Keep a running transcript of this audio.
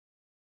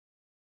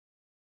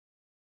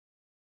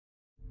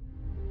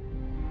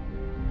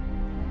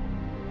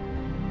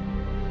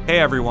Hey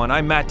everyone,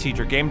 I'm Matt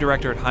Teacher, Game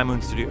Director at High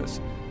Moon Studios.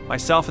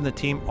 Myself and the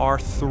team are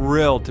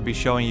thrilled to be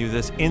showing you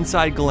this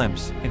inside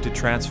glimpse into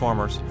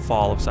Transformers: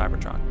 Fall of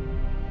Cybertron.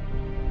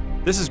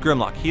 This is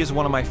Grimlock. He is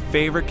one of my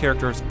favorite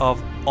characters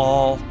of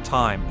all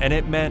time, and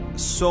it meant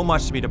so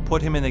much to me to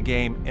put him in the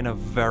game in a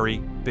very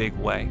big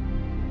way.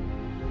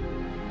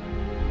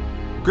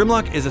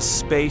 Grimlock is a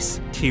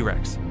space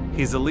T-Rex.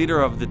 He's the leader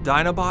of the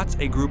Dinobots,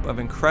 a group of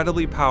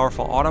incredibly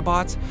powerful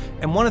Autobots,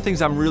 and one of the things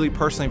I'm really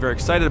personally very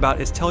excited about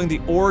is telling the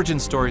origin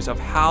stories of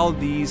how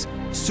these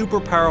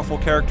super powerful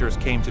characters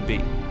came to be.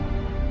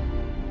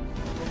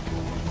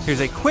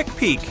 Here's a quick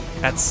peek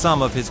at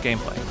some of his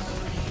gameplay.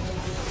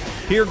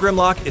 Here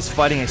Grimlock is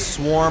fighting a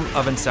swarm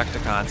of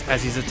Insecticons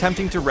as he's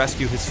attempting to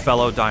rescue his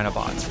fellow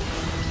Dinobots.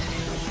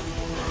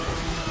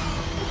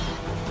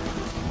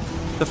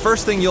 The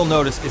first thing you'll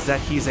notice is that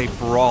he's a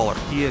brawler.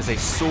 He is a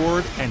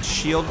sword and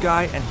shield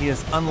guy, and he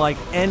is unlike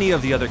any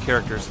of the other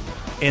characters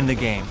in the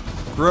game.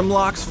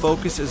 Grimlock's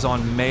focus is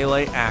on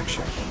melee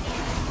action.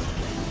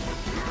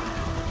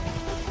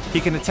 He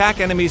can attack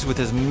enemies with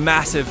his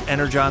massive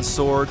Energon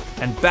sword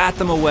and bat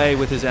them away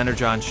with his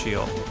Energon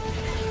shield.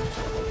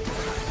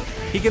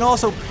 He can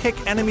also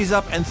pick enemies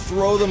up and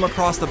throw them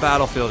across the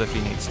battlefield if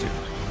he needs to.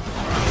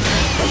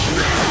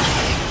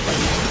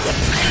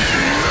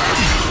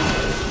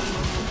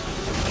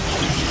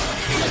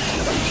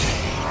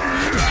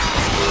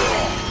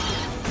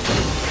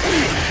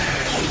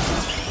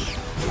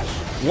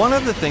 One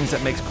of the things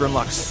that makes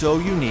Grimlock so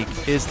unique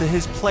is that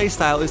his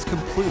playstyle is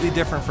completely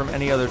different from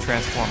any other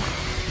Transformer.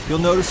 You'll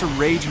notice a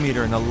rage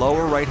meter in the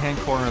lower right-hand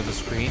corner of the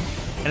screen,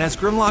 and as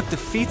Grimlock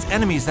defeats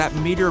enemies, that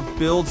meter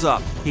builds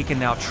up. He can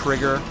now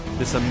trigger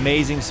this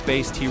amazing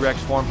space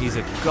T-Rex form. He's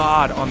a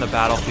god on the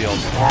battlefield.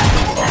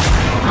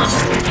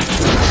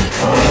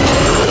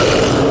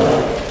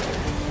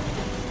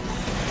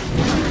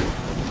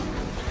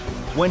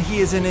 When he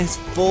is in his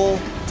full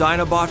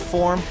Dinobot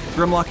form,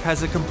 Grimlock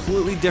has a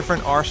completely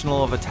different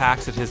arsenal of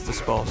attacks at his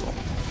disposal.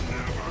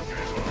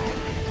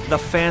 The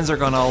fans are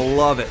gonna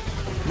love it.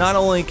 Not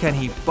only can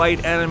he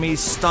bite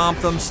enemies, stomp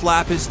them,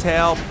 slap his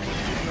tail,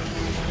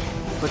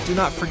 but do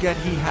not forget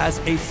he has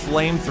a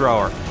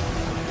flamethrower.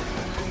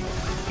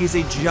 He's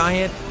a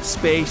giant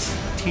space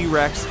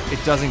T-Rex.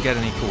 It doesn't get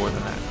any cooler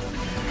than that.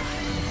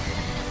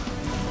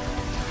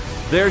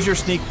 There's your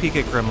sneak peek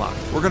at Grimlock.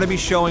 We're going to be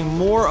showing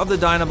more of the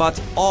Dinobots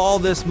all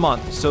this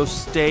month, so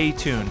stay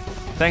tuned.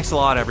 Thanks a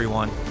lot,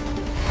 everyone.